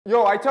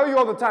Yo, I tell you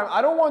all the time,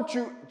 I don't want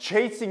you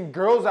chasing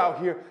girls out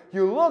here.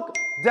 You look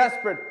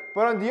desperate,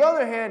 but on the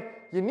other hand,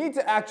 you need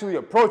to actually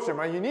approach them,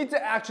 right? You need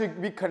to actually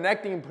be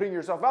connecting and putting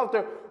yourself out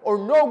there, or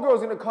no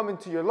girl's gonna come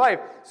into your life.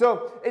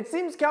 So it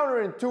seems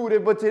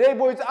counterintuitive, but today,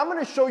 boys, I'm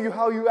gonna show you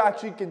how you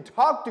actually can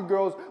talk to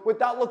girls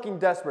without looking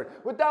desperate,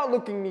 without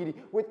looking needy,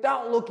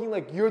 without looking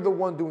like you're the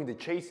one doing the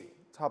chasing.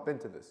 Let's hop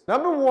into this.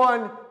 Number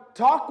one,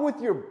 talk with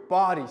your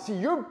body. See,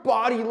 your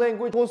body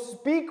language will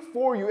speak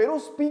for you. It'll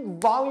speak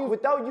volume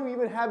without you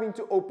even having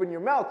to open your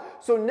mouth.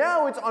 So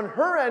now it's on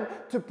her end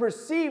to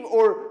perceive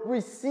or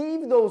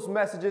receive those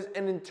messages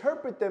and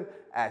interpret them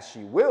as she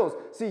wills.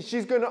 See,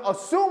 she's gonna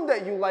assume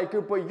that you like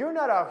her, but you're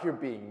not out here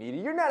being needy.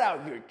 You're not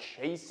out here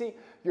chasing.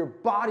 Your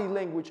body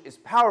language is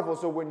powerful.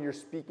 So when you're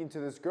speaking to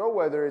this girl,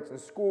 whether it's in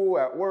school,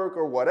 at work,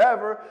 or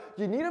whatever,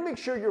 you need to make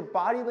sure your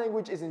body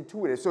language is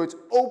intuitive. So it's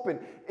open,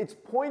 it's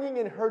pointing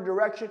in her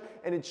direction,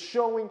 and it's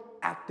showing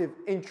active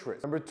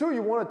interest. Number two,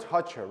 you want to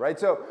touch her, right?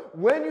 So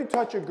when you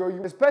touch a girl,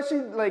 especially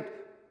like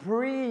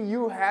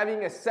you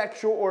having a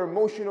sexual or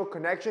emotional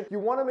connection, you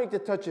want to make the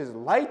touches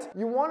light.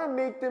 You want to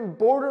make them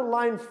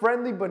borderline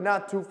friendly, but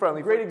not too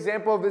friendly. Great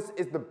example of this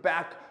is the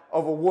back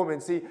of a woman.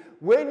 See,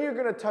 when you're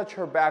gonna touch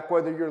her back,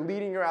 whether you're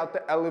leading her out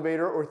the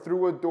elevator or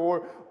through a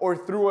door or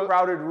through a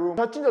crowded room,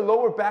 touching the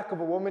lower back of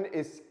a woman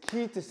is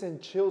key to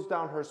send chills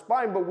down her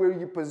spine, but where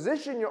you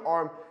position your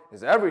arm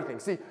is everything.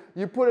 See,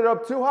 you put it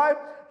up too high,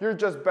 you're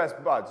just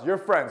best buds, you're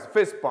friends,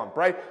 fist bump,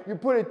 right? You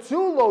put it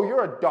too low,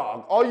 you're a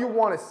dog. All you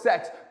want is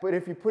sex. But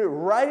if you put it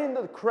right in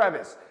the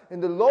crevice, in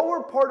the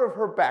lower part of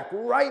her back,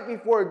 right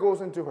before it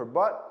goes into her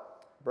butt,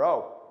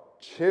 bro,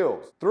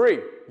 chills. Three,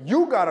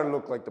 you gotta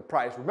look like the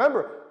prize.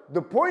 Remember,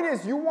 the point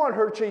is you want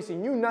her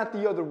chasing you, not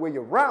the other way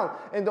around.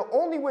 And the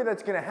only way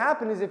that's gonna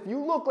happen is if you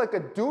look like a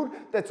dude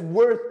that's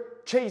worth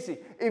chasing.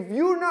 If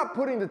you're not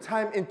putting the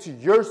time into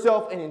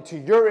yourself and into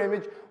your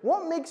image,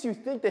 what makes you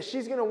think that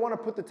she's gonna wanna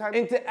put the time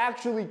into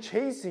actually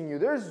chasing you?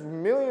 There's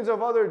millions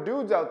of other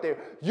dudes out there.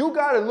 You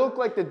gotta look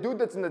like the dude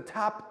that's in the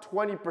top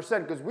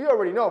 20%, because we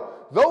already know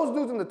those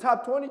dudes in the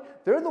top 20,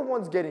 they're the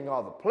ones getting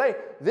all the play.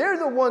 They're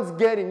the ones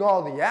getting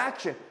all the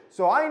action.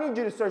 So I need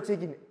you to start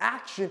taking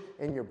action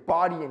in your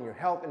body and your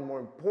health, and more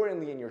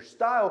importantly in your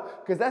style,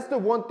 because that's the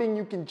one thing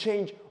you can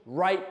change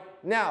right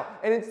now.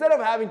 And instead of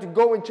having to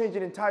go and change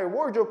an entire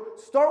wardrobe,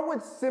 start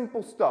with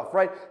simple stuff,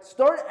 right?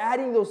 Start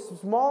adding those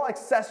small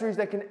accessories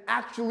that can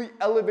actually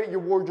elevate your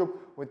wardrobe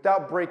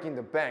without breaking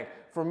the bank.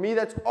 For me,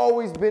 that's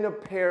always been a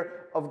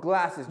pair of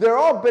glasses. They're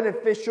all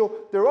beneficial,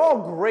 they're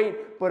all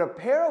great, but a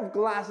pair of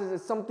glasses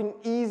is something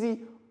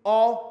easy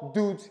all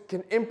dudes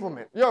can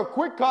implement. Yo,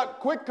 quick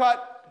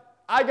cut.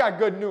 I got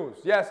good news.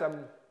 Yes,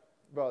 I'm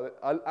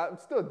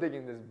still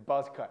digging this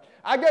buzz cut.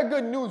 I got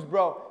good news,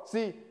 bro.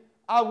 See,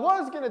 I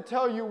was gonna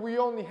tell you we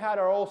only had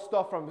our old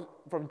stuff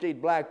from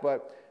Jade Black,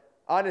 but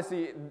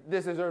honestly,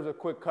 this deserves a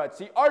quick cut.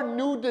 See, our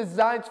new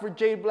designs for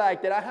Jade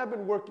Black that I have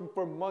been working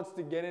for months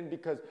to get in,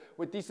 because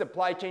with these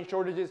supply chain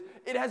shortages,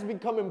 it has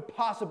become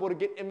impossible to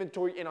get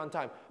inventory in on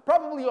time.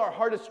 Probably our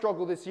hardest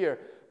struggle this year.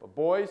 But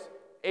boys,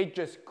 it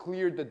just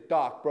cleared the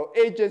dock, bro.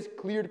 It just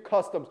cleared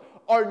customs.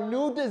 Our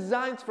new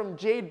designs from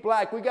Jade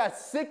Black, we got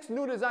 6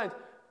 new designs.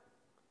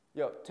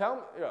 Yo, tell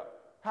me,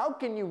 how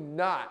can you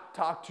not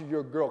talk to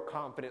your girl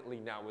confidently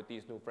now with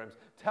these new frames?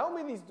 Tell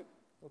me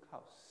look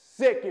how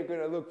sick you're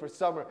gonna look for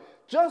summer.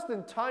 Just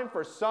in time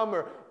for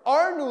summer.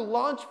 Our new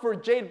launch for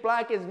Jade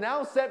Black is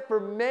now set for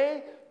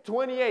May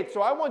 28th.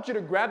 So I want you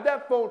to grab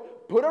that phone,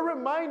 put a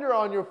reminder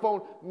on your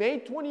phone, May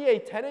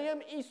 28th, 10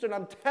 a.m. Eastern.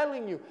 I'm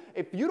telling you,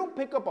 if you don't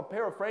pick up a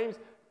pair of frames,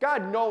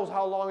 God knows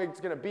how long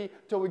it's gonna be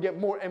till we get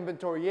more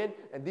inventory in,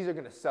 and these are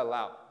gonna sell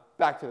out.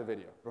 Back to the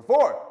video.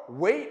 Before,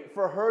 wait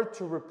for her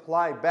to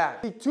reply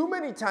back. See, too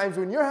many times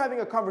when you're having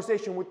a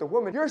conversation with the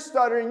woman, you're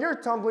stuttering, you're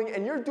tumbling,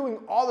 and you're doing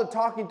all the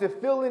talking to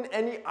fill in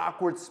any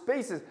awkward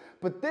spaces.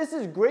 But this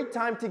is great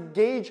time to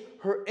gauge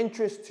her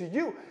interest to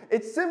you.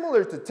 It's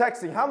similar to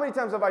texting. How many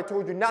times have I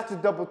told you not to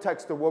double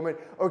text a woman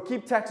or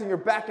keep texting her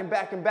back and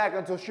back and back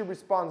until she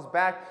responds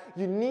back?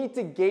 You need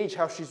to gauge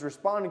how she's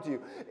responding to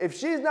you. If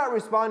she's not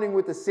responding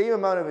with the same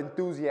amount of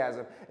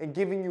enthusiasm and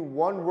giving you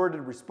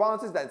one-worded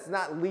responses that's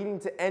not leading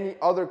to any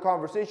other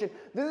conversation,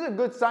 this is a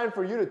good sign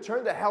for you to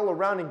turn the hell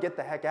around and get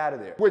the heck out of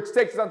there. Which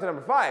takes us on to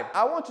number 5.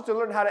 I want you to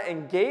learn how to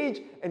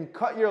engage and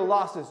cut your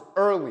losses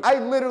early. I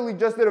literally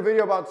just did a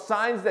video about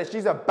signs that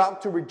she's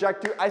about to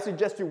reject you. I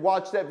suggest you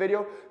watch that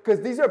video,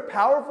 because these are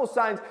powerful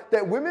signs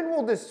that women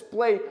will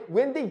display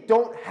when they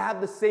don't have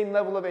the same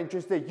level of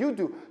interest that you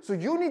do. So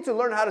you need to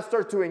learn how to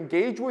start to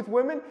engage with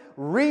women,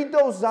 read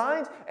those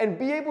signs, and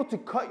be able to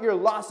cut your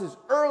losses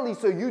early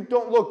so you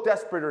don't look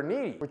desperate or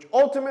needy. Which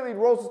ultimately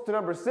rolls us to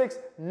number 6,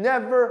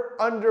 never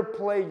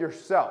underplay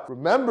yourself.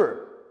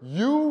 Remember,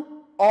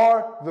 you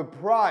are the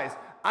prize.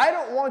 I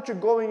don't want you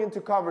going into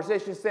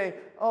conversations saying,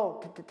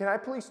 oh, can I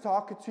please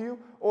talk to you?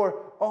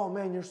 Or, oh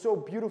man, you're so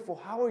beautiful.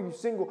 How are you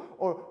single?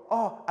 Or,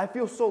 oh, I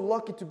feel so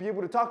lucky to be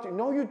able to talk to you.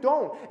 No, you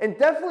don't. And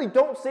definitely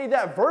don't say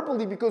that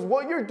verbally, because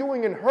what you're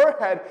doing in her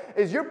head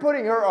is you're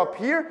putting her up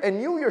here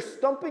and you're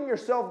stumping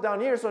yourself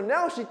down here. So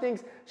now she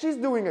thinks she's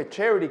doing a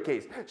charity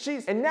case.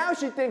 And now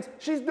she thinks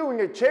she's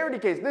doing a charity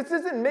case. This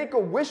isn't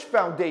Make-A-Wish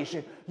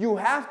Foundation. You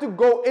have to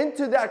go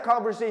into that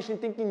conversation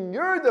thinking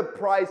you're the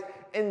prize,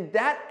 and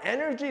that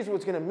energy is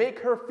what's gonna make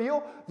her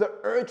feel the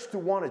urge to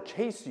wanna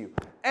chase you.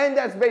 And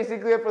that's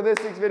basically it for this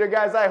week's video,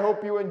 guys. I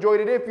hope you enjoyed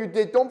it. If you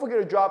did, don't forget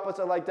to drop us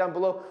a like down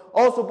below.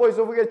 Also, boys,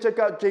 don't forget to check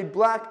out Jade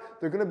Black.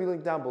 They're gonna be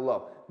linked down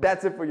below.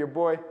 That's it for your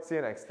boy. See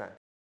you next time.